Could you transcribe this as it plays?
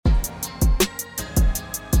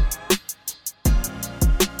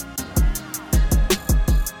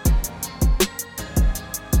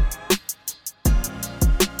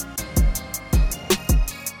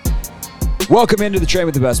Welcome into the Train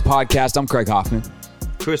with the Best podcast. I'm Craig Hoffman.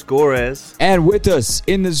 Chris Gorez. And with us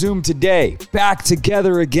in the Zoom today, back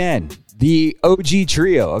together again, the OG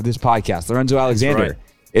trio of this podcast, Lorenzo Alexander,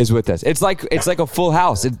 is with us. It's like a full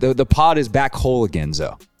house. The pod is back whole again,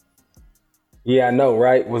 Zoe. Yeah, I know,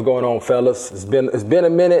 right? What's going on, fellas? It's been a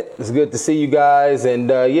minute. It's good to see you guys, and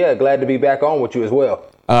glad to be back on with you as well.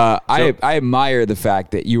 I admire the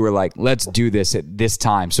fact that you were like, let's do this at this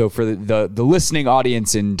time. So for the listening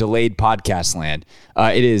audience in delayed podcast land,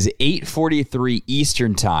 it is 8:43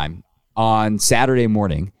 Eastern time on Saturday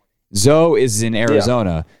morning. Zoe is in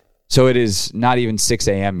Arizona, so it is not even 6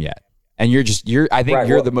 a.m. yet. And you're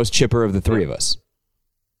the most chipper of the three of us.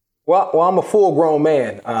 Well, I'm a full-grown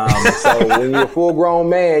man. So when you're a full-grown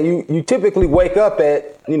man, you typically wake up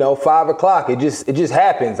at 5 o'clock. It just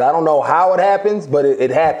happens. I don't know how it happens, but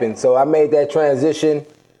it happens. So I made that transition,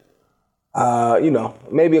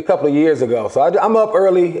 maybe a couple of years ago. So I'm up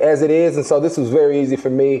early as it is, and so this was very easy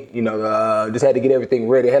for me. Just had to get everything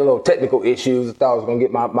ready. I had a little technical issues. I thought I was gonna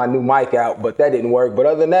get my new mic out, but that didn't work. But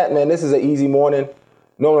other than that, man, this is an easy morning.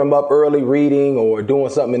 Normally I'm up early reading or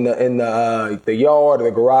doing something in the yard or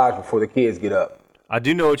the garage before the kids get up. I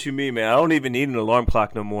do know what you mean, man. I don't even need an alarm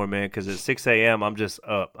clock no more, man, because at 6 a.m. I'm just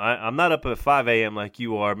up. I'm not up at 5 a.m. like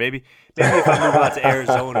you are. Maybe if I move out to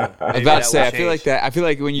Arizona. I was about to say, I feel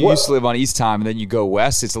like when you used to live on East Time and then you go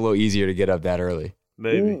west, it's a little easier to get up that early.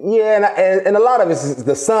 Maybe. Yeah, and a lot of it is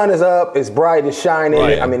the sun is up, it's bright, it's shining.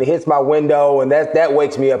 Right. I mean, it hits my window, and that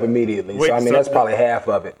wakes me up immediately. Wait, so, that's probably half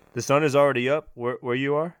of it. The sun is already up where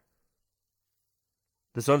you are?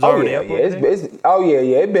 The sun's already up?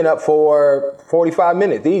 It's been up for 45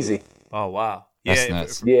 minutes, easy. Oh, wow. That's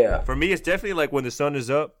nuts. For me, it's definitely like when the sun is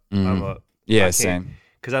up, I'm up. Yeah, same.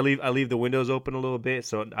 Because I leave the windows open a little bit,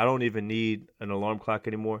 so I don't even need an alarm clock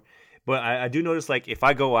anymore. But I do notice, like, if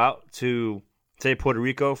I go out to, say, Puerto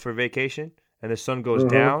Rico for vacation and the sun goes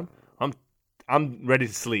down, I'm ready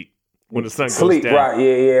to sleep when the sun goes down. Right,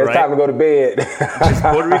 yeah. It's time to go to bed. Just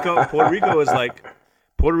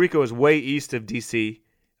Puerto Rico is way east of D.C.,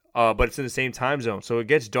 but it's in the same time zone. So it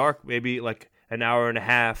gets dark maybe like an hour and a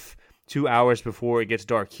half, 2 hours before it gets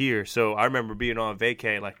dark here. So I remember being on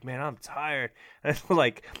vacay, like, man, I'm tired. And it's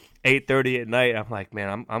like 8:30 at night. I'm like,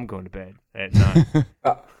 man, I'm going to bed at 9.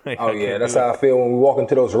 That's how I feel when we walk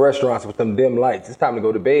into those restaurants with them dim lights. It's time to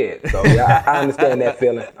go to bed. So yeah, I understand that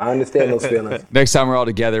feeling. I understand those feelings. Next time we're all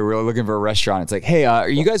together, we're looking for a restaurant. It's like, hey, are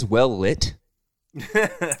you guys well lit?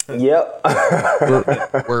 Yep.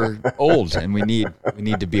 we're old and we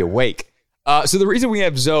need to be awake. So the reason we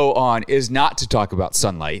have Zoe on is not to talk about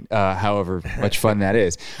sunlight, however much fun that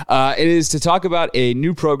is. It is to talk about a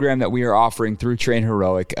new program that we are offering through Train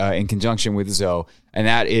Heroic in conjunction with Zoe, and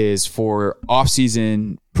that is for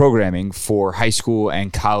off-season programming for high school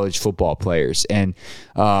and college football players. And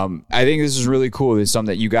I think this is really cool. This is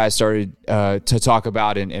something that you guys started to talk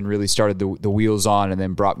about and really started the wheels on, and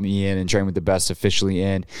then brought me in and Train with the Best officially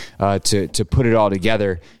in to put it all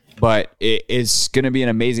together. But it is going to be an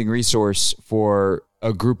amazing resource for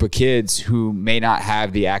a group of kids who may not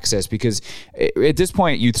have the access, because at this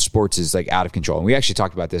point, youth sports is like out of control. And we actually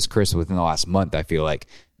talked about this, Chris, within the last month. I feel like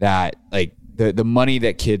that, like the money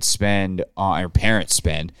that kids spend on, or parents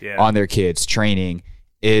spend on their kids training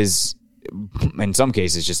is, in some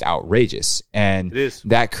cases, just outrageous. And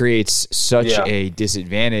that creates such a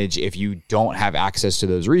disadvantage if you don't have access to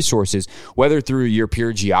those resources, whether through your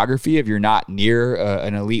pure geography, if you're not near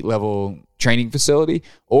an elite level training facility,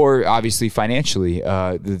 or obviously financially,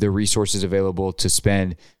 the resources available to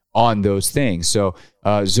spend on those things. So,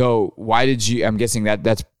 Zoe, why did you, I'm guessing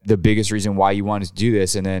that's the biggest reason why you wanted to do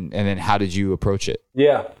this. And then how did you approach it?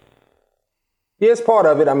 Yeah, it's part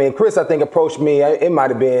of it. I mean, Chris, I think, approached me. It might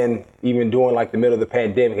have been even during like the middle of the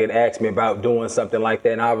pandemic and asked me about doing something like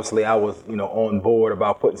that. And obviously I was, on board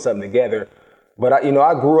about putting something together. But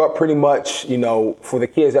I grew up pretty much, for the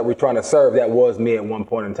kids that we're trying to serve, that was me at one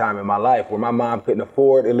point in time in my life, where my mom couldn't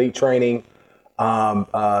afford elite training,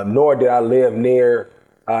 nor did I live near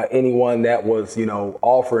anyone that was,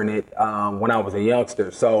 offering it when I was a youngster.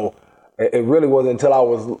 So it really wasn't until I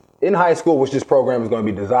was in high school, which this program is going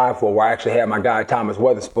to be designed for, where I actually had my guy, Thomas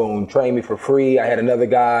Weatherspoon, train me for free. I had another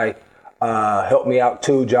guy help me out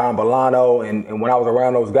too, John Bolano. And when I was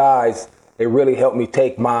around those guys, it really helped me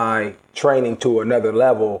take my training to another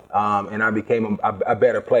level. And I became a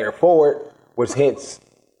better player for it, which hence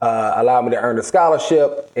allowed me to earn a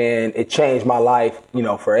scholarship. And it changed my life,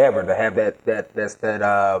 forever, to have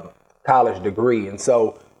that college degree. And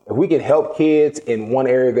so if we can help kids in one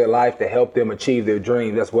area of their life to help them achieve their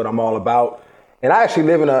dreams, that's what I'm all about. And I actually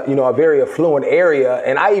live in a very affluent area,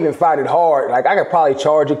 and I even find it hard. Like, I could probably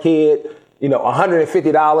charge a kid,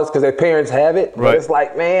 $150 because their parents have it. But it's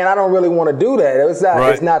like, man, I don't really want to do that.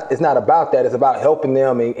 It's not about that. It's about helping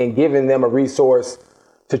them and giving them a resource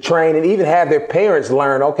to train and even have their parents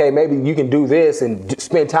learn, okay, maybe you can do this and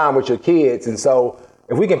spend time with your kids. And so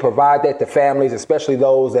if we can provide that to families, especially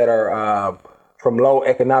those that are from low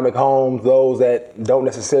economic homes, those that don't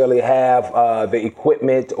necessarily have the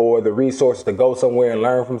equipment or the resources to go somewhere and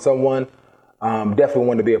learn from someone, definitely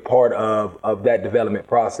want to be a part of that development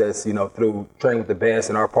process, through Train with the Best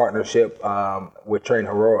and our partnership with Train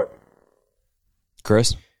Heroic.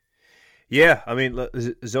 Chris? Yeah, I mean,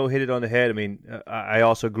 Zoe hit it on the head. I mean, I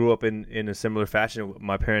also grew up in a similar fashion.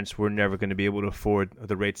 My parents were never going to be able to afford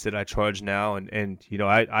the rates that I charge now. And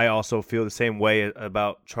I also feel the same way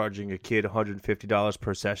about charging a kid $150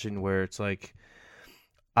 per session, where it's like,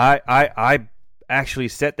 I actually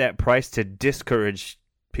set that price to discourage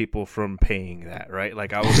people from paying that, right?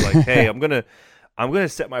 Like I was like, hey, I'm gonna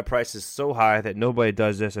set my prices so high that nobody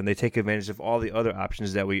does this, and they take advantage of all the other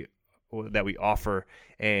options that we offer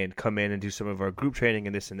and come in and do some of our group training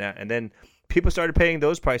and this and that. And then people started paying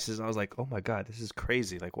those prices. And I was like, oh my God, this is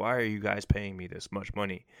crazy. Like, why are you guys paying me this much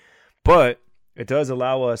money? But it does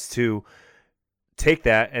allow us to take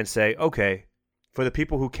that and say, okay, for the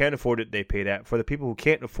people who can afford it, they pay that. For the people who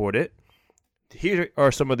can't afford it, here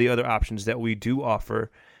are some of the other options that we do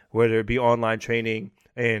offer, whether it be online training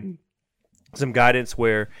and some guidance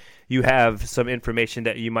where you have some information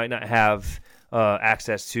that you might not have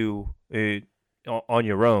access to on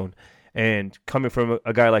your own. And coming from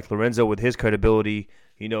a guy like Lorenzo with his credibility,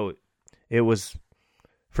 it was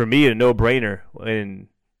for me a no-brainer. And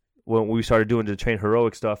when we started doing the Train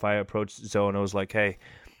Heroic stuff, I approached Zoe and I was like, hey,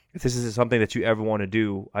 if this is something that you ever want to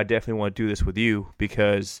do, I definitely want to do this with you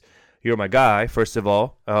because you're my guy, first of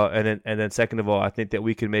all, and then second of all, I think that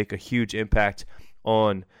we can make a huge impact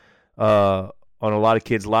on a lot of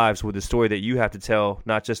kids' lives with the story that you have to tell,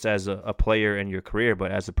 not just as a player in your career,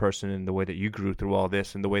 but as a person in the way that you grew through all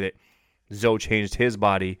this and the way that Zoe changed his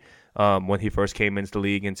body when he first came into the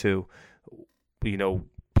league into,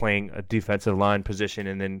 playing a defensive line position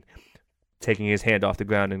and then taking his hand off the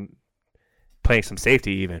ground and playing some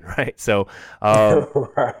safety even, right? So,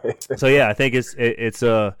 right. So yeah, I think it's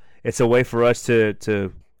a way for us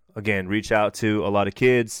to again reach out to a lot of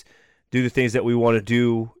kids, do the things that we want to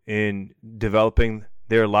do in developing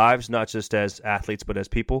their lives, not just as athletes, but as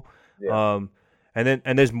people. Yeah.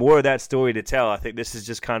 And there's more of that story to tell. I think this is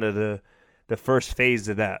just kind of the first phase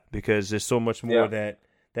of that, because there's so much more that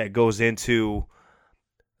goes into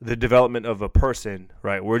the development of a person,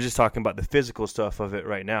 right? We're just talking about the physical stuff of it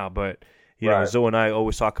right now, but you know, Zoe and I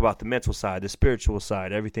always talk about the mental side, the spiritual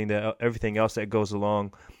side, everything else that goes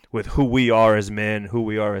along with who we are as men, who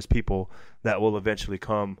we are as people, that will eventually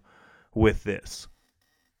come with this.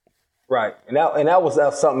 Right. And that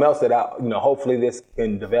was something else that hopefully this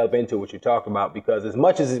can develop into what you're talking about, because as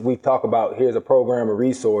much as we talk about here's a program, a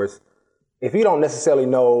resource, if you don't necessarily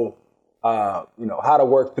know, how to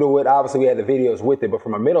work through it, obviously we had the videos with it, but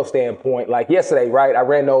from a mental standpoint, like yesterday, right, I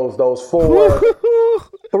ran those 4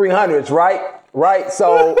 300s, right?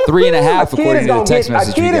 So 3.5 according to the text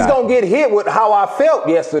message you got. A kid is going to get hit with how I felt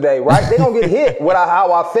yesterday, right? They're going to get hit with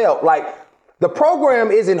how I felt. Like, the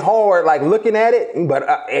program isn't hard, like looking at it, but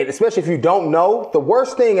especially if you don't know, the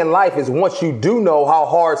worst thing in life is once you do know how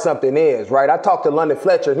hard something is, right? I talked to London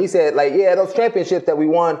Fletcher and he said, like, yeah, those championships that we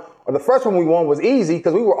won, or the first one we won was easy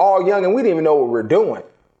because we were all young and we didn't even know what we were doing.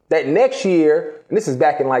 That next year, and this is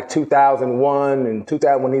back in like 2001 and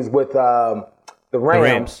 2000 when he's with the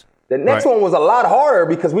Rams. The next one was a lot harder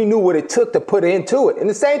because we knew what it took to put into it. And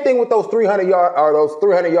the same thing with those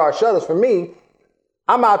 300-yard shuttles for me.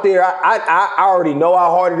 I'm out there. I already know how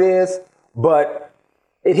hard it is, but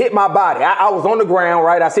it hit my body. I was on the ground,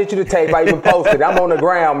 right? I sent you the tape. I even posted. I'm on the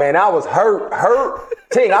ground, man. I was hurt. I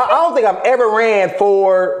don't think I've ever ran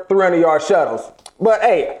 4 300-yard shuttles. But,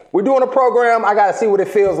 hey, we're doing a program. I got to see what it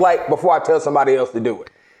feels like before I tell somebody else to do it.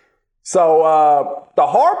 So the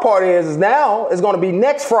hard part is now it's going to be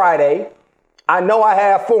next Friday. I know I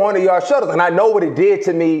have 400-yard shuttles, and I know what it did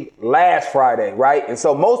to me last Friday, right? And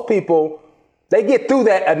so most people, they get through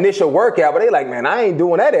that initial workout, but they like, man, I ain't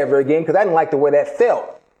doing that ever again because I didn't like the way that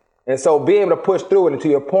felt. And so being able to push through it, and to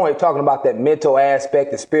your point, talking about that mental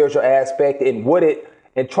aspect, the spiritual aspect, and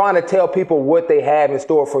trying to tell people what they have in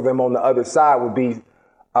store for them on the other side would be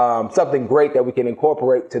something great that we can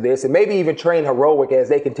incorporate to this. And maybe even Train Heroic as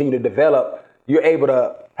they continue to develop, you're able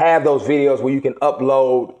to have those videos where you can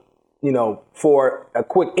upload for a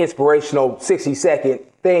quick inspirational 60-second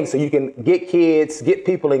thing so you can get kids, get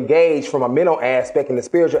people engaged from a mental aspect and the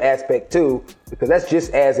spiritual aspect too, because that's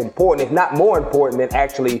just as important, if not more important, than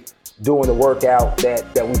actually doing the workout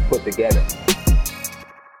that we put together.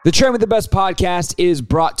 The Train with the Best podcast is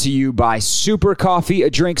brought to you by Super Coffee, a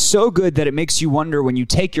drink so good that it makes you wonder when you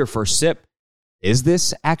take your first sip, is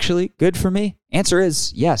this actually good for me? Answer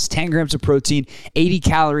is yes. 10 grams of protein, 80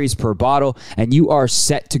 calories per bottle, and you are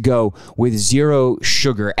set to go with zero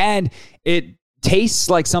sugar. And it tastes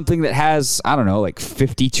like something that has,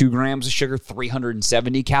 52 grams of sugar,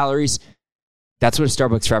 370 calories. That's what a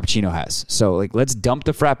Starbucks Frappuccino has. So, let's dump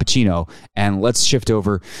the Frappuccino and let's shift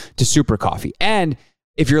over to Super Coffee. And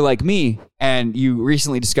if you're like me and you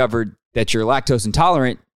recently discovered that you're lactose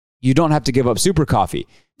intolerant, you don't have to give up Super Coffee.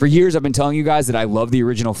 For years, I've been telling you guys that I love the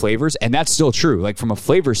original flavors, and that's still true. From a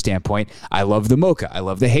flavor standpoint, I love the mocha. I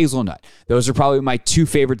love the hazelnut. Those are probably my two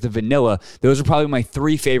favorites. The vanilla, those are probably my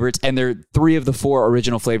three favorites, and they're 3 of the 4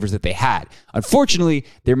 original flavors that they had. Unfortunately,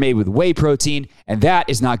 they're made with whey protein, and that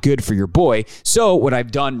is not good for your boy. So what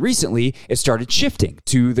I've done recently is started shifting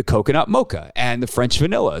to the coconut mocha and the French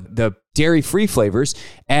vanilla, the dairy-free flavors,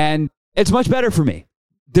 and it's much better for me.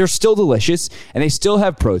 They're still delicious, and they still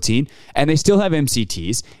have protein, and they still have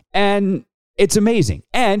MCTs, and it's amazing.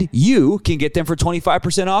 And you can get them for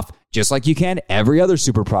 25% off, just like you can every other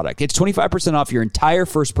Super product. It's 25% off your entire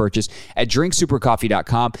first purchase at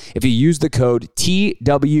drinksupercoffee.com if you use the code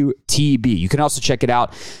TWTB. You can also check it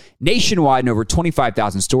out nationwide in over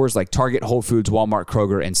 25,000 stores like Target, Whole Foods, Walmart,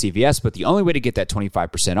 Kroger, and CVS. But the only way to get that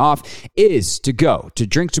 25% off is to go to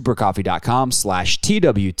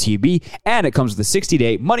drinksupercoffee.com/TWTB. And it comes with a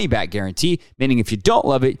 60-day money-back guarantee, meaning if you don't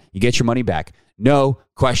love it, you get your money back. No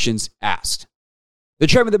questions asked. The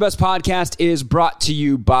Train with the Best podcast is brought to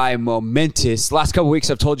you by Momentous. Last couple weeks,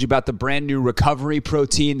 I've told you about the brand new recovery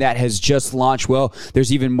protein that has just launched. Well,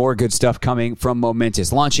 there's even more good stuff coming from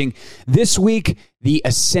Momentous. Launching this week, the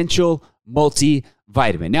Essential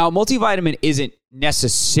Multivitamin. Now, multivitamin isn't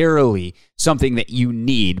necessarily something that you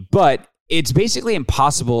need, but it's basically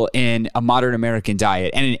impossible in a modern American diet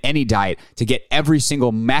and in any diet to get every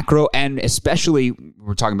single macro and especially,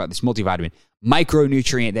 we're talking about this multivitamin,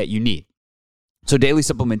 micronutrient that you need. So daily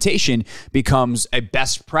supplementation becomes a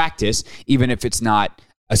best practice, even if it's not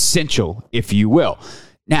essential, if you will.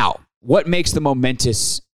 Now, what makes the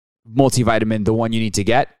Momentous multivitamin the one you need to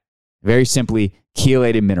get? Very simply,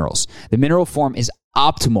 chelated minerals. The mineral form is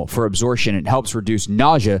optimal for absorption and helps reduce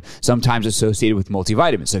nausea, sometimes associated with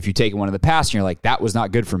multivitamins. So if you take one in the past and you're like, that was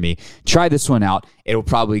not good for me, try this one out. It'll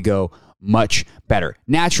probably go much better.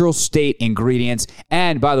 Natural state ingredients.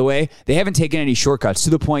 And by the way, they haven't taken any shortcuts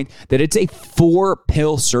to the point that it's a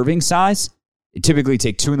 4-pill serving size. It typically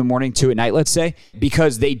take 2 in the morning, 2 at night, let's say,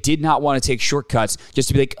 because they did not want to take shortcuts just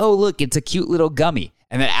to be like, oh, look, it's a cute little gummy.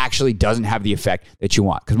 And that actually doesn't have the effect that you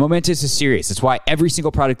want. Because Momentous is serious. That's why every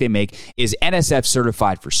single product they make is NSF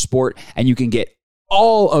certified for sport. And you can get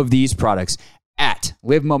all of these products at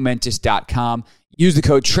livemomentous.com. Use the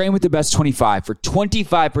code TRAINWITHTHEBEST25 for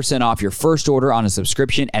 25% off your first order on a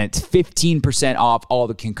subscription, and it's 15% off all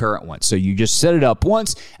the concurrent ones. So you just set it up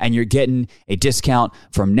once, and you're getting a discount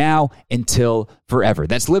from now until forever.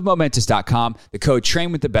 That's livemomentous.com, the code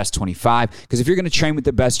TRAINWITHTHEBEST25, because if you're going to train with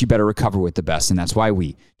the best, you better recover with the best, and that's why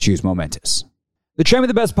we choose Momentous. The Train with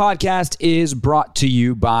the Best podcast is brought to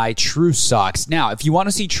you by True Socks. Now, if you want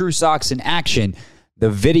to see True Socks in action, the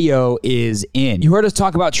video is in. You heard us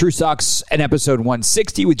talk about True Socks in episode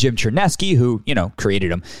 160 with Jim Chernesky, who,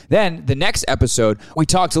 created them. Then the next episode, we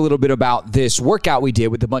talked a little bit about this workout we did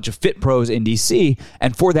with a bunch of fit pros in DC.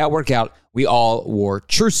 And for that workout, we all wore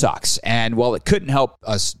True Socks. And while it couldn't help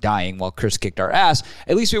us dying while Chris kicked our ass,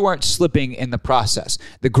 at least we weren't slipping in the process.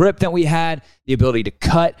 The grip that we had, the ability to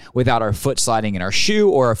cut without our foot sliding in our shoe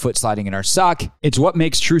or our foot sliding in our sock. It's what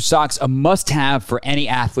makes True Socks a must-have for any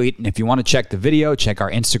athlete. And if you want to check the video, check our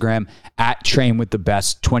Instagram at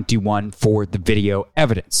TrainWithTheBest21 for the video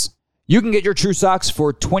evidence. You can get your True Socks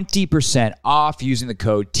for 20% off using the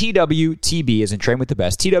code TWTB, as in Train with the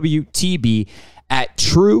Best, TWTB, at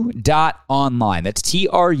true.online. That's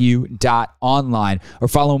TRU.online. Or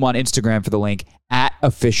follow them on Instagram for the link at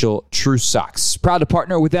official True Socks. Proud to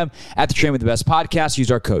partner with them at the Train with the Best podcast.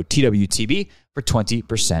 Use our code TWTB for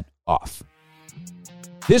 20% off.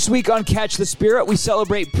 This week on Catch the Spirit, we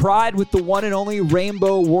celebrate Pride with the one and only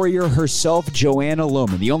Rainbow Warrior herself, Joanna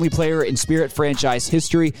Lohman, the only player in Spirit franchise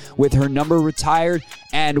history with her number retired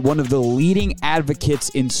and one of the leading advocates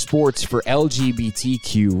in sports for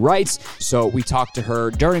LGBTQ rights. So we talked to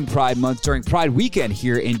her during Pride Month, during Pride Weekend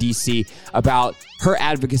here in DC, about her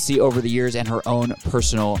advocacy over the years and her own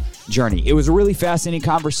personal journey. It was a really fascinating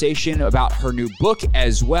conversation about her new book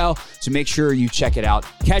as well, so make sure you check it out.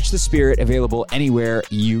 Catch the Spirit, available anywhere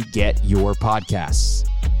you get your podcasts.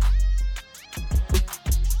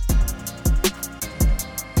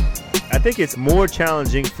 I think it's more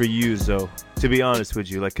challenging for you, though, to be honest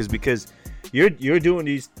with you, like, because you're doing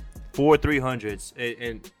these 4 300s,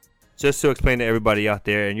 and just to explain to everybody out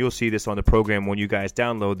there, and you'll see this on the program when you guys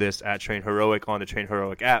download this at Train Heroic on the Train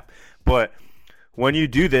Heroic app. But when you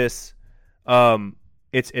do this,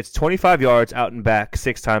 it's 25 yards out and back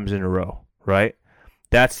 6 times in a row, right?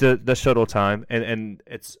 That's the shuttle time, and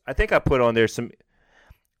it's, I think I put on there some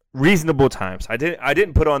reasonable times. I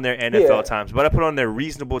didn't put on their NFL times, but I put on their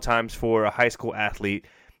reasonable times for a high school athlete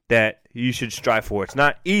that you should strive for. It's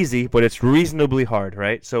not easy, but it's reasonably hard,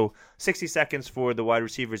 right? So 60 seconds for the wide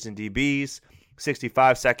receivers and DBs,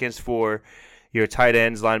 65 seconds for your tight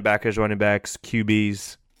ends, linebackers, running backs,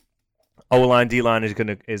 QBs. O-line, D-line is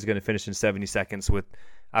gonna finish in 70 seconds with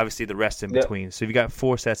obviously the rest in between. So you got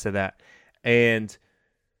 4 sets of that. And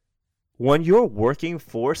when you're working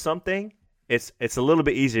for something, it's a little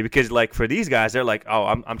bit easier because, like, for these guys, they're like, oh,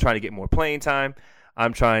 I'm trying to get more playing time.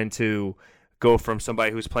 I'm trying to go from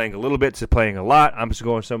somebody who's playing a little bit to playing a lot. I'm just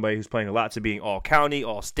going from somebody who's playing a lot to being all county,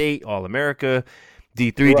 all state, all America,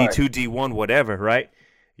 D3, right. D2, D1, whatever, right?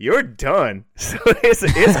 You're done. So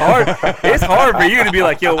it's hard. It's hard for you to be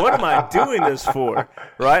like, yo, what am I doing this for?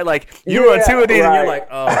 Right? Like, you run 2 of these and you're like,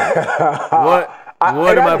 oh,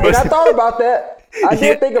 what am I supposed to do? I thought about that. I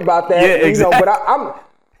did think about that. Yeah, exactly. But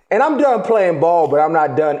I'm done playing ball, but I'm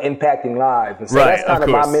not done impacting lives. And so that's kind of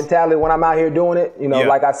my mentality when I'm out here doing it.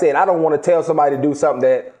 Like I said, I don't want to tell somebody to do something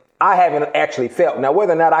that I haven't actually felt. Now,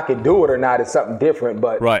 whether or not I can do it or not is something different.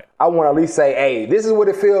 But I want to at least say, hey, this is what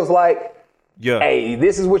it feels like. Yeah. Hey,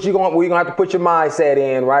 this is what you're going to have to put your mindset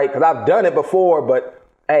in, right? Because I've done it before, but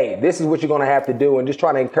hey, this is what you're going to have to do, and just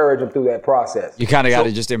trying to encourage them through that process. You kind of got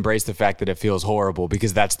to just embrace the fact that it feels horrible,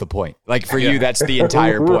 because that's the point. Like, for you, that's the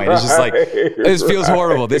entire point. It's just like, this feels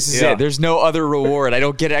horrible. This is it. There's no other reward. I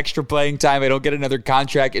don't get extra playing time. I don't get another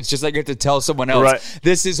contract. It's just like you have to tell someone else,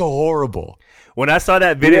 this is horrible. When I saw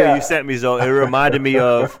that video you sent me, Zoe, it reminded me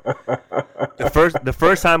of the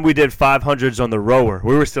first time we did 500s on the rower.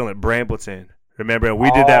 We were still in Brambleton. Remember, we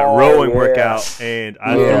did that rowing workout, and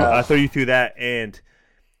I threw you through that, and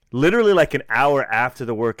literally like an hour after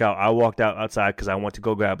the workout, I walked outside because I went to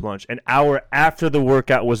go grab lunch. An hour after the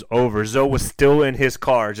workout was over, Zoe was still in his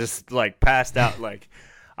car, just like passed out, like,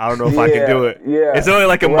 I don't know if I can do it. Yeah. It's only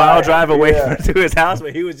like a mile drive away to his house,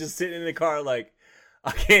 but he was just sitting in the car like,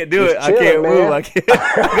 I can't do it. I can't move. I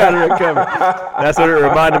got to recover. That's what it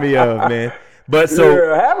reminded me of, man. But so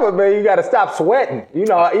man, you got to stop sweating.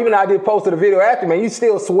 Even I did posted a video after, man, you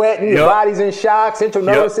still sweating, your body's in shock, central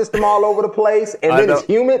nervous system all over the place, and then it's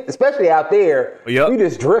humid, especially out there. You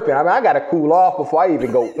just dripping. I mean, I got to cool off before I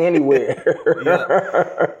even go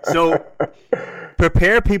anywhere. So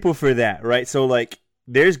prepare people for that, right? So like,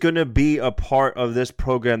 there's going to be a part of this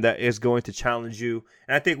program that is going to challenge you.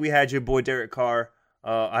 And I think we had your boy Derek Carr.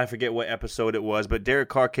 I forget what episode it was, but Derek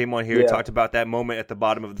Carr came on here and talked about that moment at the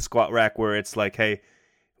bottom of the squat rack where it's like, hey,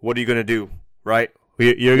 what are you going to do, right?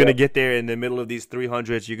 You're going to get there in the middle of these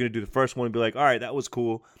 300s. You're going to do the first one and be like, all right, that was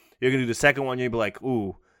cool. You're going to do the second one and you'll be like,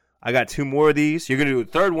 ooh, I got 2 more of these. You're going to do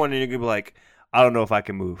the third one and you're going to be like, I don't know if I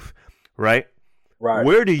can move, right? Right.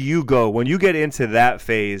 Where do you go when you get into that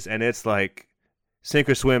phase and it's like sink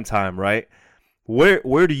or swim time, right?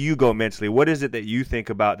 Where do you go mentally? What is it that you think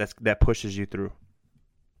about that pushes you through?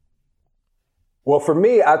 Well, for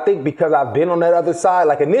me, I think because I've been on that other side,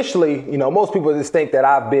 like initially, most people just think that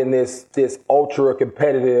I've been this ultra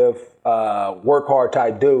competitive, work hard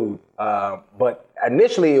type dude. But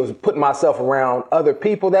initially it was putting myself around other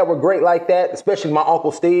people that were great like that, especially my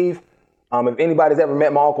Uncle Steve. If anybody's ever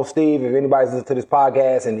met my Uncle Steve, if anybody's listened to this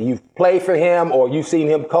podcast and you've played for him or you've seen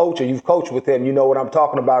him coach or you've coached with him, you know what I'm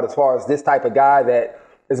talking about as far as this type of guy that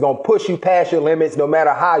is going to push you past your limits no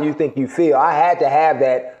matter how you think you feel. I had to have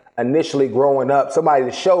that initially growing up, somebody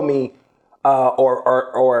to show me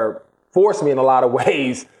or force me in a lot of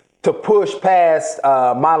ways to push past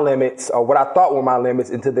my limits or what I thought were my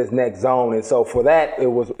limits into this next zone. And so for that, it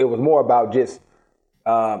was more about just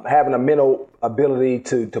having a mental ability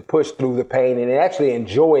to push through the pain and actually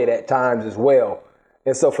enjoy it at times as well.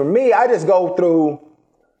 And so for me, I just go through.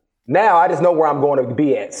 Now I just know where I'm going to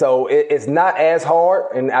be at. So it's not as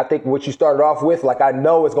hard. And I think what you started off with, like, I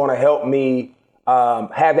know it's going to help me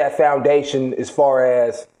have that foundation as far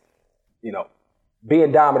as,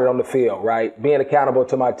 being dominant on the field, right? Being accountable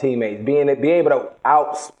to my teammates, being able to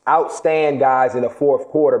outstand guys in the fourth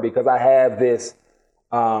quarter because I have this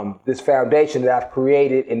this foundation that I've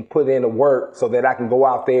created and put in the work so that I can go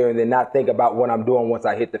out there and then not think about what I'm doing once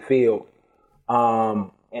I hit the field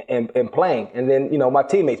and playing. And then, my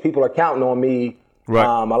teammates, people are counting on me. Right.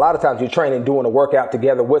 A lot of times you're training, doing a workout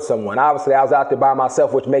together with someone. Obviously, I was out there by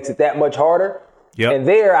myself, which makes it that much harder. Yep. And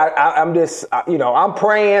there, I'm just, I'm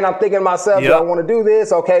praying. I'm thinking to myself, do I want to do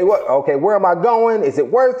this? Okay, where am I going? Is it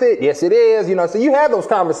worth it? Yes, it is. So you have those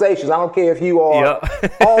conversations. I don't care if you are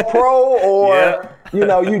all pro or,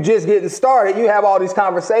 you just getting started. You have all these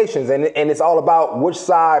conversations, and it's all about which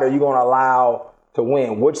side are you going to allow to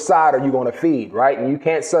win? Which side are you going to feed, right? And you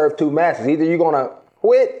can't serve two masters. Either you're going to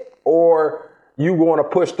quit or you want to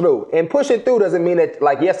push through. And pushing through doesn't mean that,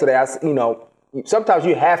 like yesterday, sometimes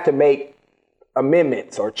you have to make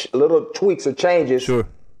amendments or little tweaks or changes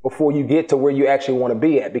before you get to where you actually want to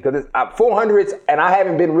be at. Because 400s, and I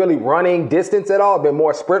haven't been really running distance at all, been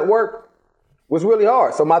more sprint work, was really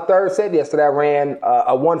hard. So my third set yesterday, I ran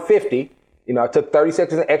a 150. I took 30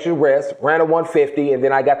 seconds of extra rest, ran a 150, and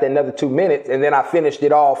then I got that another 2 minutes, and then I finished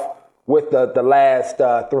it off with the last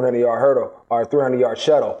 300-yard hurdle or 300-yard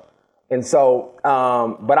shuttle. And so,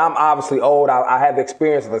 but I'm obviously old. I have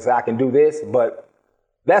experience. I can do this, but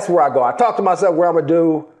that's where I go. I talk to myself where I'm going to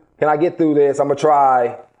do. Can I get through this? I'm going to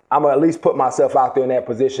try. I'm going to at least put myself out there in that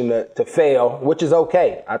position to fail, which is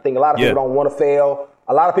okay. I think a lot of people don't want to fail.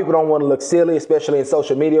 A lot of people don't want to look silly, especially in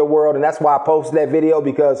social media world. And that's why I posted that video,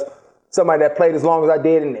 because somebody that played as long as I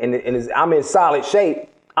did and I'm in solid shape,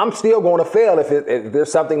 I'm still going to fail if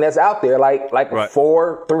there's something that's out there like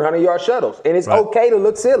 4 300-yard shuttles. And it's okay to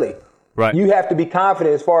look silly. Right. You have to be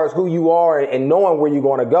confident as far as who you are and knowing where you're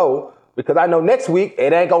going to go, because I know next week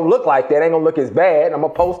it ain't going to look like that. It ain't going to look as bad. I'm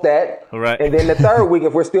going to post that. Right. And then the third week,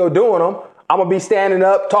 if we're still doing them, I'm going to be standing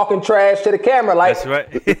up talking trash to the camera like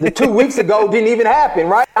the 2 weeks ago didn't even happen,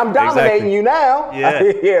 right? I'm dominating you now.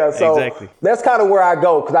 Yeah. So that's kind of where I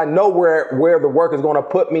go, because I know where the work is going to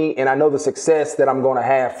put me, and I know the success that I'm going to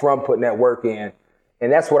have from putting that work in.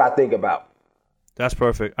 And that's what I think about. That's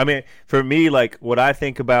perfect. I mean, for me, like, what I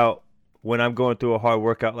think about when I'm going through a hard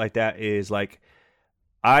workout like that is, like,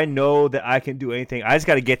 I know that I can do anything. I just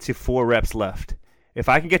got to get to 4 reps left. If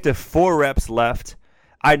I can get to 4 reps left,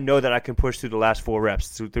 I know that I can push through the last 4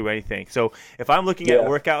 reps through anything. So if I'm looking at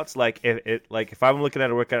workouts, if I'm looking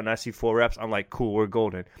at a workout and I see 4 reps, I'm like, cool, we're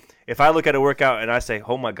golden. If I look at a workout and I say,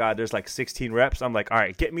 oh my God, there's like 16 reps, I'm like, all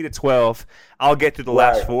right, get me to 12. I'll get through the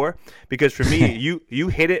last 4. Because for me, you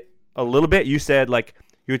hit it a little bit. You said, like,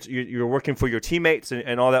 you're working for your teammates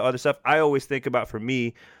and all that other stuff. I always think about, for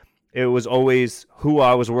me, it was always who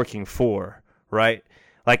I was working for, right?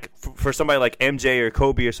 Like, for somebody like MJ or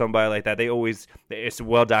Kobe or somebody like that, it's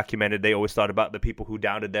well documented. They always thought about the people who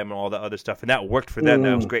doubted them and all that other stuff, and that worked for them.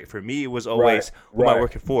 That was great. For me, it was always who am I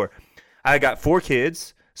working for? I got 4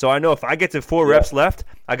 kids, so I know if I get to 4 reps left,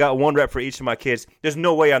 I got 1 rep for each of my kids. There's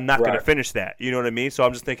no way I'm not going to finish that. You know what I mean? So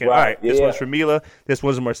I'm just thinking, all right, this one's for Mila, this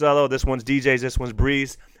one's Marcelo, this one's DJ's, this one's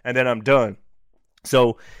Breeze, and then I'm done.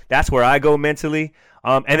 So that's where I go mentally.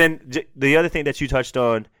 And then the other thing that you touched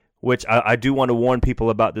on, which I do want to warn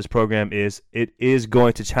people about this program, is it is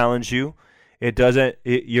going to challenge you.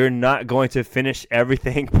 You're not going to finish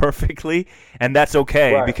everything perfectly, and that's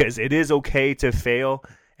okay, because it is okay to fail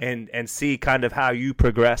and see kind of how you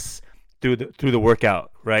progress through the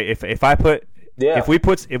workout, right? If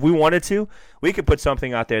we wanted to, we could put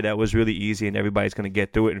something out there that was really easy and everybody's going to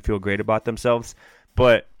get through it and feel great about themselves.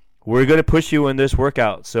 But we're going to push you in this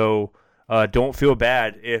workout, so don't feel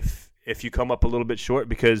bad if you come up a little bit short,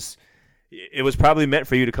 because it was probably meant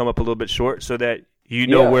for you to come up a little bit short so that you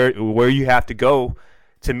know where you have to go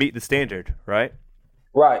to meet the standard, right?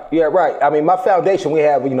 Right. Yeah, right. I mean, my foundation, we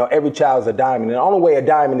have, every child is a diamond, and the only way a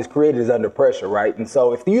diamond is created is under pressure, right? And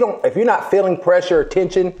so if you're not feeling pressure or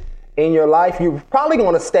tension in your life, you're probably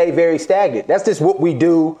going to stay very stagnant. That's just what we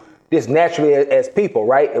do just naturally as people,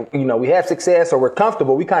 right? We have success or we're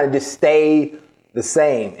comfortable, we kind of just stay the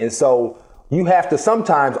same. And so you have to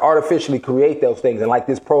sometimes artificially create those things. And like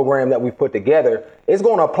this program that we put together, it's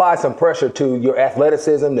going to apply some pressure to your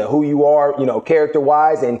athleticism, to who you are,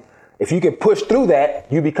 character-wise. And if you can push through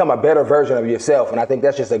that, you become a better version of yourself. And I think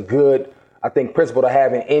that's just a good, principle to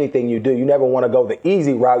have in anything you do. You never want to go the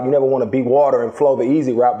easy route. You never want to be water and flow the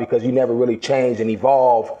easy route, because you never really change and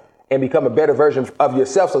evolve and become a better version of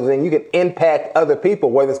yourself. So then you can impact other people,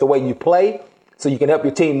 whether it's the way you play, so you can help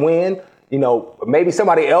your team win. Maybe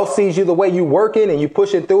somebody else sees you the way you working and you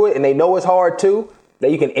pushing through it, and they know it's hard too, that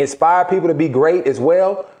you can inspire people to be great as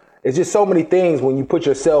well. It's just so many things when you put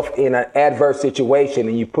yourself in an adverse situation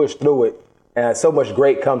and you push through it, and so much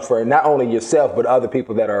great comes for not only yourself, but other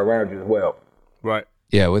people that are around you as well. Right.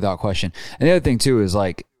 Yeah, without question. And the other thing too is,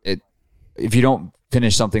 like,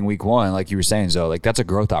 finish something week one, like you were saying, Zoe, like that's a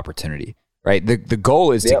growth opportunity, right? The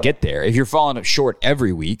goal is to get there. If you're falling up short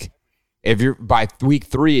every week, if you're by week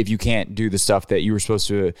 3, if you can't do the stuff that you were supposed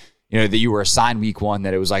to, that you were assigned week 1,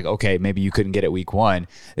 that it was like, okay, maybe you couldn't get it week 1,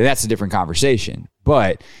 then that's a different conversation.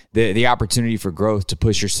 But the opportunity for growth to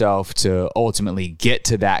push yourself to ultimately get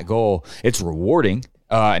to that goal, it's rewarding.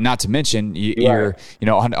 Not to mention you're,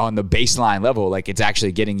 on the baseline level, like it's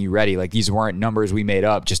actually getting you ready. Like these weren't numbers we made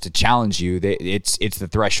up just to challenge you. It's the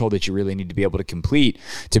threshold that you really need to be able to complete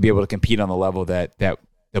to be able to compete on the level that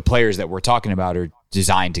the players that we're talking about are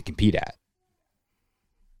designed to compete at.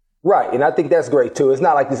 Right. And I think that's great too. It's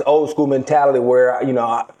not like this old school mentality where,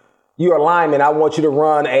 you're a lineman. I want you to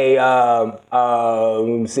run like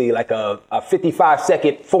a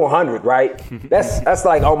 55-second 400, right? That's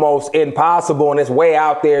like almost impossible, and it's way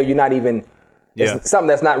out there. You're not even it's something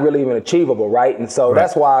that's not really even achievable, right? And so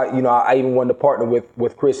that's why I even wanted to partner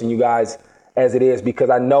with Chris and you guys as it is, because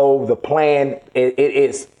I know the plan it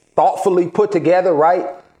is thoughtfully put together, right?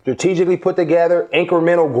 Strategically put together,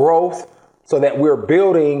 incremental growth. So that we're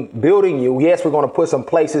building you. Yes, we're going to put some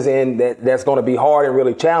places in that's going to be hard and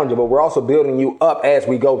really challenging, but we're also building you up as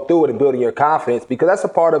we go through it and building your confidence, because that's a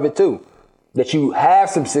part of it too. That you have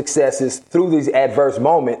some successes through these adverse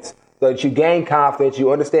moments so that you gain confidence,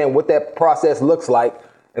 you understand what that process looks like.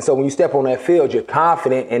 And so when you step on that field, you're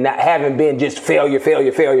confident and not having been just failure.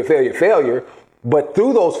 But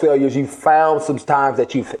through those failures, you've found some times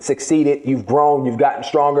that you've succeeded, you've grown, you've gotten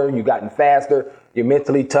stronger, you've gotten faster, you're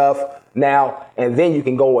mentally tough now, and then you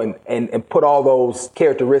can go and put all those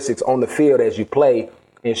characteristics on the field as you play,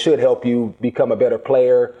 and should help you become a better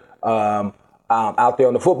player out there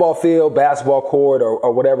on the football field, basketball court,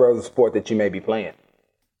 or whatever other sport that you may be playing.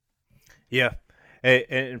 Yeah,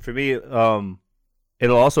 and for me, it'll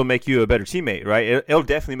also make you a better teammate, right? It'll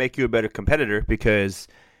definitely make you a better competitor, because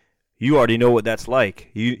you already know what that's like.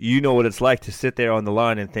 You know what it's like to sit there on the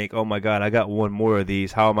line and think, oh my God, I got one more of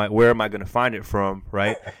these. Where am I going to find it from,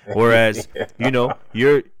 right? Whereas,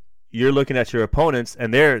 you're looking at your opponents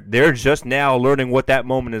and they're just now learning what that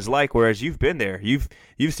moment is like. Whereas you've been there, you've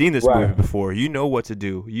seen this movie before. You know what to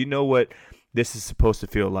do. You know what this is supposed to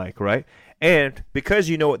feel like, right? And because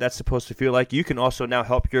you know what that's supposed to feel like, you can also now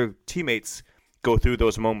help your teammates go through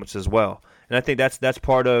those moments as well. And I think that's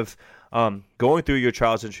part of going through your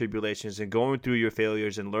trials and tribulations and going through your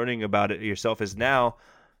failures and learning about it yourself, is now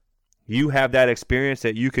you have that experience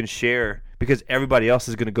that you can share, because everybody else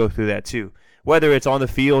is going to go through that too. Whether it's on the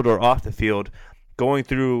field or off the field, going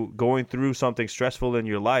through something stressful in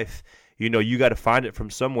your life, you got to find it from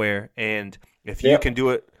somewhere. And if you can do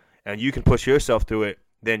it and you can push yourself through it,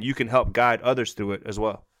 then you can help guide others through it as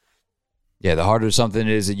well. Yeah, the harder something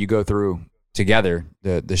is that you go through together,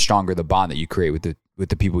 the stronger the bond that you create with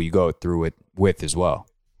the people you go through it with as well.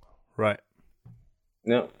 Right.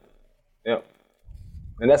 Yeah.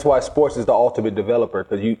 And that's why sports is the ultimate developer,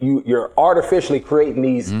 because you're artificially creating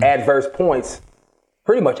these adverse points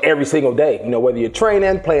pretty much every single day. Whether you're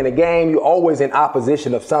training, playing a game, you're always in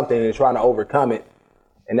opposition of something and trying to overcome it.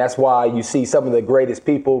 And that's why you see some of the greatest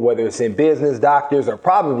people, whether it's in business, doctors, or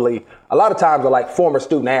probably a lot of times are like former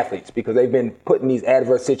student athletes, because they've been put in these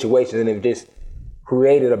adverse situations and they've just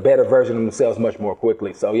created a better version of themselves much more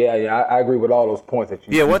quickly. So I agree with all those points that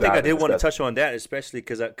you. Yeah, one thing I did want to touch on that, especially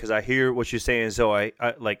because I hear what you're saying, Zoe.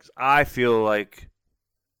 I feel like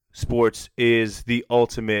sports is the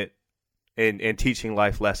ultimate in teaching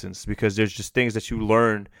life lessons, because there's just things that you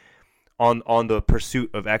learn on the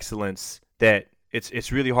pursuit of excellence that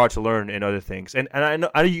it's really hard to learn in other things. And I know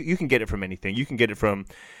you can get it from anything. You can get it from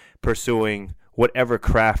pursuing whatever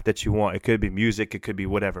craft that you want. It could be music, it could be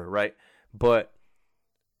whatever, right? But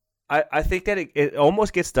I think that it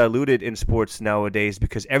almost gets diluted in sports nowadays,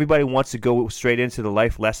 because everybody wants to go straight into the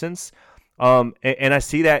life lessons. And I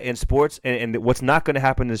see that in sports. And what's not going to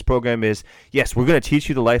happen in this program is, yes, we're going to teach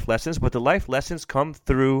you the life lessons, but the life lessons come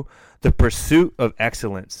through the pursuit of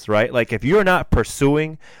excellence, right? Like if you're not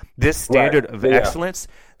pursuing this standard of excellence,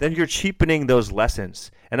 then you're cheapening those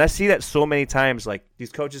lessons. And I see that so many times. Like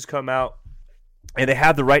these coaches come out and they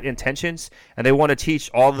have the right intentions, and they want to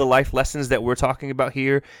teach all the life lessons that we're talking about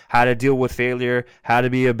here, how to deal with failure, how to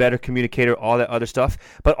be a better communicator, all that other stuff.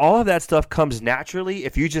 But all of that stuff comes naturally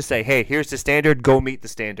if you just say, hey, here's the standard, go meet the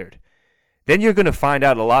standard. Then you're going to find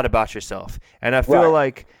out a lot about yourself. And I feel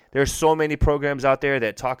like there's so many programs out there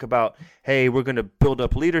that talk about, hey, we're going to build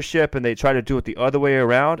up leadership, and they try to do it the other way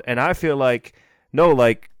around. And I feel like, no,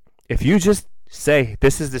 like if you just say,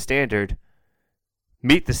 this is the standard,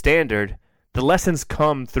 meet the standard, the lessons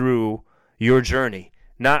come through your journey,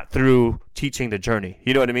 not through teaching the journey.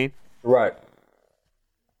 You know what I mean? Right.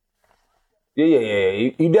 Yeah.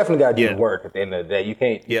 You definitely got to do the work at the end of the day. You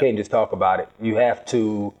can't just talk about it. You have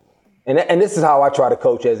to, and this is how I try to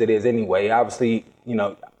coach as it is anyway. Obviously,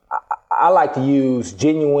 I like to use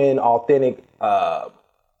genuine, authentic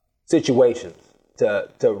situations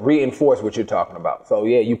to reinforce what you're talking about. So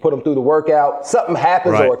you put them through the workout, something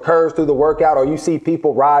happens or occurs through the workout, or you see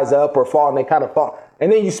people rise up or fall and they kind of fall.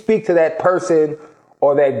 And then you speak to that person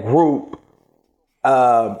or that group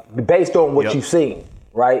based on what you've seen,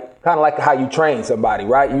 right? Kind of like how you train somebody,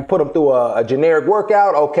 right? You put them through a generic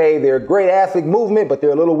workout. Okay, they're a great athlete movement, but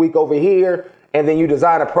they're a little weak over here. And then you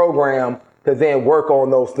design a program to then work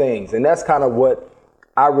on those things. And that's kind of what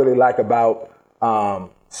I really like about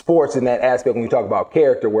sports in that aspect when we talk about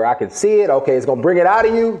character, where I can see it. Okay, it's going to bring it out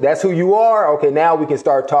of you. That's who you are. Okay, now we can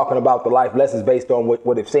start talking about the life lessons based on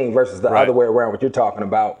what they've seen versus the other way around, what you're talking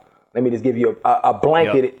about. Let me just give you a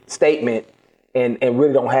blanket statement and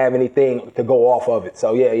really don't have anything to go off of it.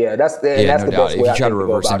 So, that's the best way. If you try to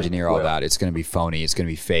reverse engineer all that, it's going to be phony. It's going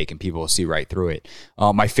to be fake, and people will see right through it.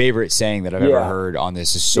 My favorite saying that I've ever heard on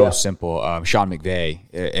this is so simple. Sean McVay,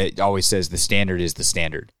 it always says the standard is the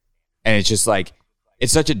standard. And it's just like,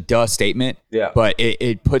 it's such a duh statement, but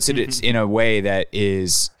it puts it in a way that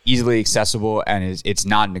is easily accessible and it's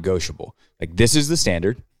non-negotiable. Like, this is the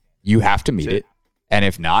standard. You have to meet it. And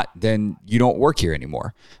if not, then you don't work here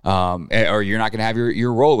anymore, or you're not going to have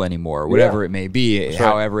your role anymore, whatever it may be,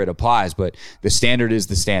 however it applies. But the standard is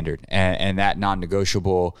the standard, and that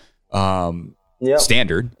non-negotiable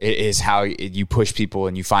standard is how you push people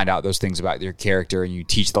and you find out those things about their character and you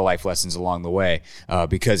teach the life lessons along the way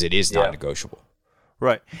because it is non-negotiable.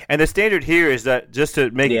 Right. And the standard here is that, just to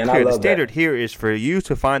make it clear, the standard here is for you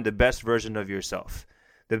to find the best version of yourself.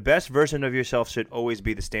 The best version of yourself should always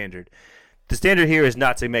be the standard. The standard here is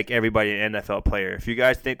not to make everybody an NFL player. If you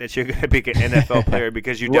guys think that you're going to be an NFL player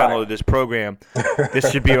because you downloaded this program,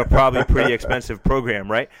 this should be a probably pretty expensive program,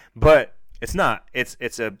 right? But it's not.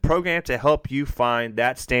 It's a program to help you find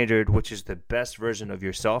that standard, which is the best version of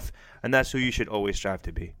yourself, and that's who you should always strive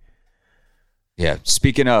to be. Yeah.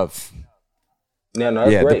 Speaking of... great.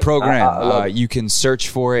 The program, you can search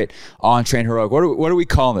for it on Train Heroic. What are we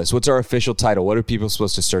calling this? What's our official title? What are people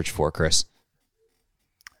supposed to search for, Chris?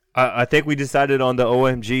 I think we decided on the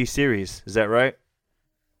OMG series. Is that right?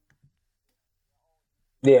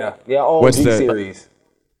 Yeah, OMG series.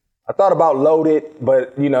 I thought about Loaded,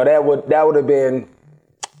 but that would have been.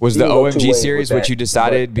 Was the OMG series what you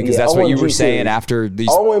decided? Because that's what you were saying after these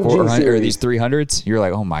 400 or these 300s. You're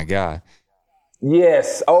like, oh my god.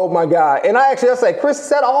 Yes. Oh my God. And I said, Chris, is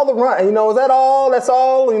that all the run? Is that all? That's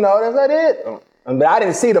all? Is that it? But I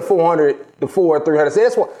didn't see the 400, the 300. So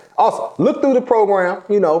that's what. Also, look through the program.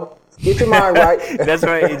 Get your mind right. That's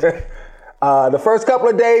right. The first couple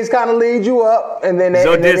of days kind of lead you up, and then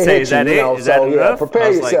Zoe did say, "Is that it? Is that enough?"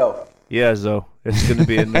 Prepare yourself. Zoe, it's going to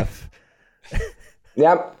be enough.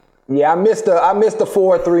 I missed the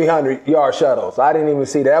 4 300-yard shuttles. I didn't even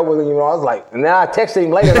see that. That wasn't even. I was like, and then I texted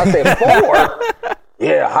him later and I said 4.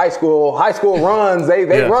 Yeah, high school runs. They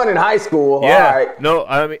run in high school. Yeah. All right. No,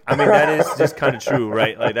 I mean that is just kind of true,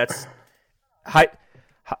 right? Like that's high.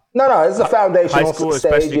 No, it's a foundational high school,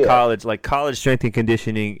 stage, especially college. Like college strength and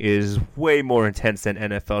conditioning is way more intense than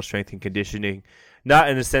NFL strength and conditioning. Not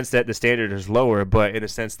in the sense that the standard is lower, but in the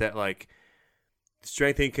sense that like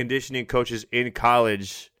strength and conditioning coaches in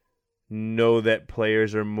college know that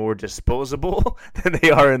players are more disposable than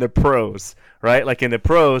they are in the pros, right? Like in the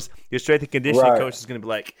pros, your strength and conditioning coach is going to be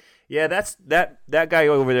like, yeah, that guy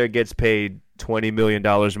over there gets paid $20 million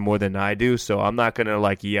more than I do, so I'm not going to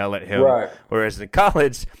like yell at him. Right. Whereas in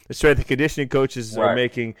college, the strength and conditioning coaches are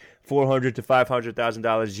making $400,000 to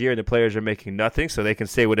 $500,000 a year, and the players are making nothing, so they can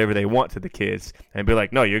say whatever they want to the kids and be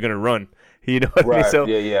like, no, you're going to run. You know what I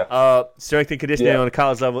mean? So, strength and conditioning on the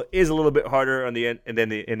college level is a little bit harder in the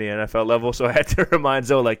NFL level. So I had to remind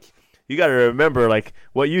Zoe, like, you got to remember, like,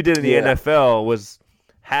 what you did in the NFL was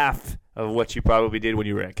half of what you probably did when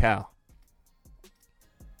you were at Cal.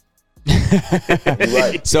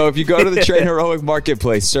 So if you go to the Train Heroic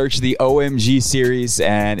Marketplace, search the OMG series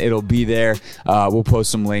and it'll be there. We'll post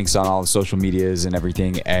some links on all the social medias and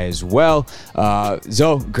everything as well.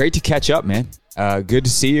 Zoe, great to catch up, man. Good to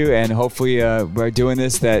see you, and hopefully by doing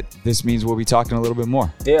this means we'll be talking a little bit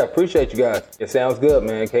more. Yeah, appreciate you guys. It sounds good,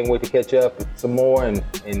 man. Can't wait to catch up some more and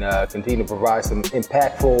continue to provide some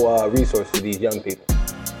impactful resources to these young people.